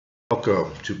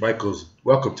Welcome to Michael's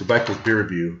Beer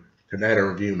Review. Tonight I'm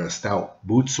reviewing a stout,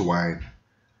 Boatswain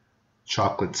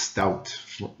Chocolate Stout,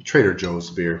 Trader Joe's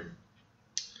beer.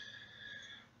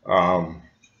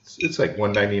 It's like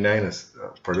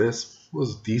 $1.99 for this. It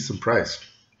was a decent price.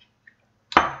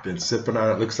 Been sipping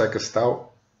on it. Looks like a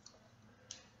stout,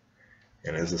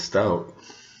 and it's a stout.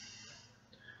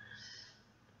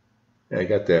 Yeah, I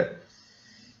got that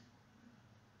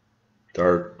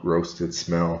dark roasted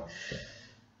smell.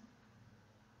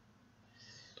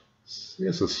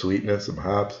 Yeah, some sweetness, some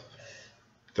hops,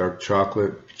 dark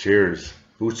chocolate. Cheers.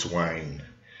 Boatswain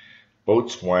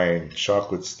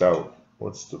Chocolate Stout.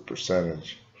 What's the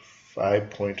percentage?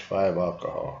 5.5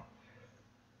 alcohol.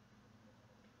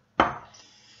 I've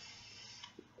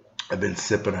been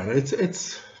sipping on it.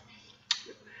 It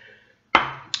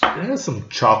has some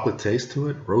chocolate taste to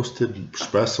it, roasted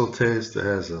espresso taste. It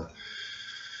has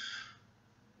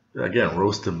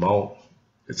roasted malt.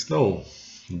 It's no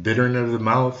bitter in the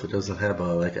mouth. It doesn't have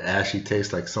like an ashy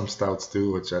taste like some stouts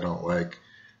do, which I don't like.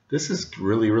 This is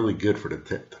really good for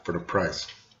the price.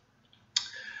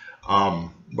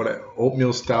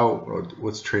 Oatmeal stout.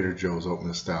 What's Trader Joe's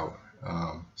oatmeal stout?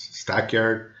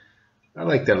 Stockyard. I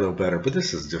like that a little better, but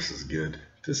this is just as good.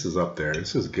 This is up there.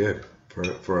 This is good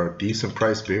for a decent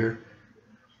price beer.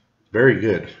 Very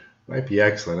good. Might be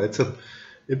excellent.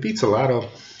 It beats a lot of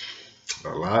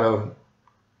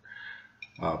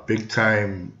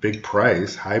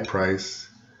high price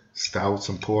stouts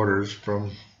and porters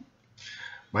from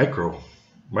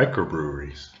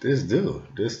microbreweries.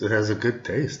 This has a good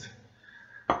taste.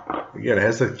 Again, it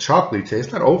has a chocolatey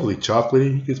taste, not overly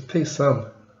chocolatey. You can taste some.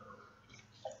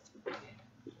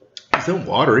 It's still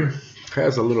watery. It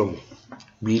has a little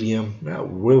medium, not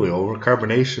really over.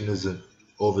 Carbonation isn't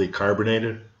overly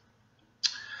carbonated.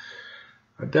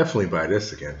 I'd definitely buy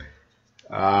this again.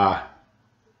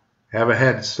 Haven't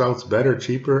had stouts better,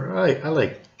 cheaper. I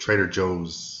like Trader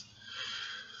Joe's.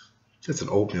 It's an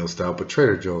oatmeal stout, but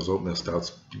Trader Joe's oatmeal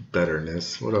stout's better than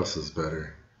this. What else is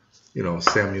better? You know,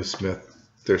 Samuel Smith,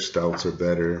 their stouts are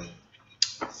better.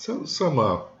 Some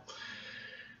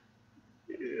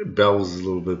Bell's is a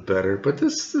little bit better, but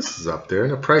this is up there,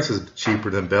 and the price is cheaper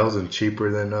than Bell's and cheaper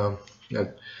than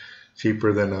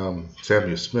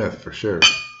Samuel Smith for sure.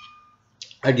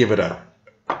 I give it a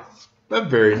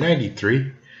very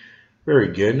 93. Very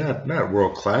good, not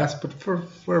world class, but for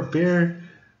a beer,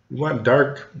 you want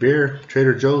dark beer,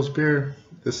 Trader Joe's beer,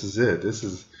 this is it.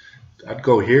 I'd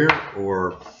go here,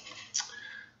 or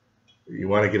you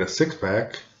want to get a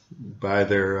 6-pack, buy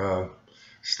their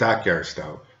Stockyard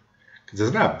Stout. Because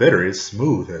it's not bitter, it's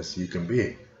smooth as you can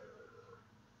be.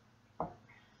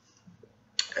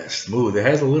 It's smooth. It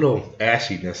has a little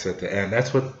ashiness at the end.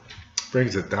 That's what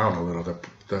brings it down a little,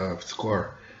 the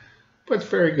score. But it's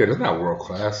very good. It's not world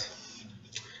class.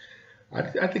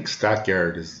 I think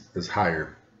Stockyard is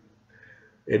higher.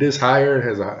 It is higher.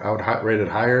 I would rate it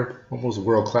higher, almost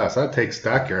world class. I'd take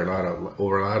Stockyard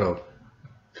over a lot of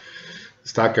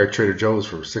Stockyard Trader Joe's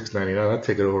for $6.99. I'd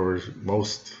take it over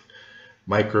most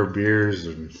micro beers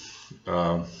and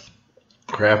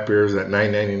craft beers at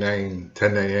 $9.99,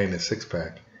 $10.99 a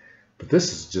 6-pack. But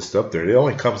this is just up there. It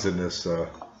only comes in this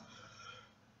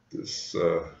what's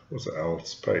an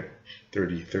ounce? Probably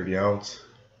 30 ounce.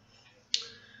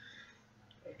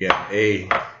 Again,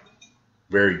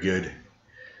 very good.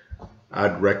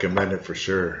 I'd recommend it for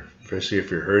sure, especially if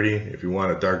you're hurting. If you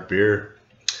want a dark beer,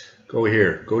 go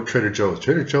here. Go Trader Joe's.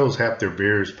 Trader Joe's, half their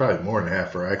beers, probably more than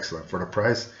half, are excellent for the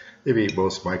price. They beat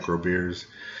most micro beers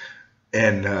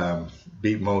and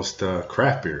beat most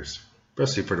craft beers,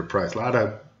 especially for the price. A lot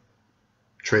of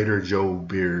Trader Joe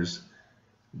beers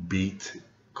beat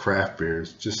craft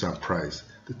beers just on price.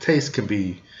 The taste can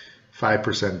be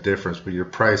 5% difference, but your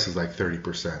price is like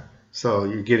 30%. So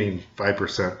you're getting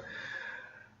 5%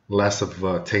 less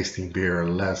of tasting beer, or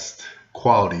less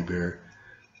quality beer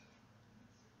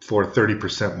for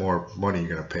 30% more money you're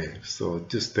going to pay. So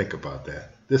just think about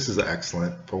that. This is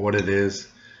excellent for what it is.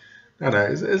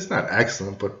 It's not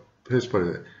excellent, but here's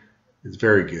what it's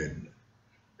very good.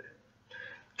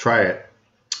 Try it.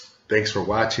 Thanks for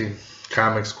watching.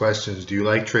 Comments, questions. Do you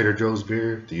like Trader Joe's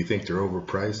beer? Do you think they're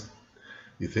overpriced?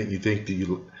 Do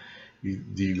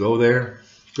you go there?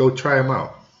 Go try them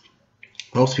out.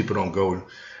 Most people don't go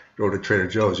to Trader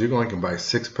Joe's. You're going to buy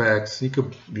 6-packs. You can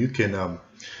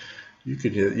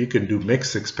do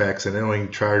mixed 6-packs and they don't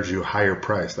even charge you a higher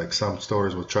price. Like some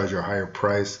stores will charge you a higher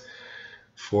price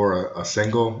for a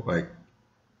single, like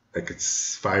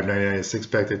it's $5.99 a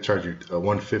 6-pack. They charge you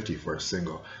 $1.50 for a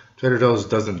single. Trader Joe's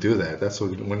doesn't do that. That's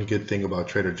one good thing about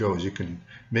Trader Joe's. You can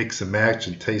mix and match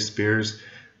and taste beers,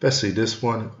 especially this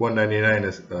one. $1.99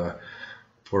 is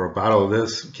For a bottle of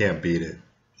this, you can't beat it.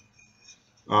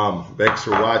 Thanks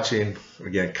for watching.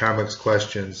 Again, comments,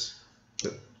 questions.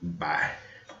 Bye.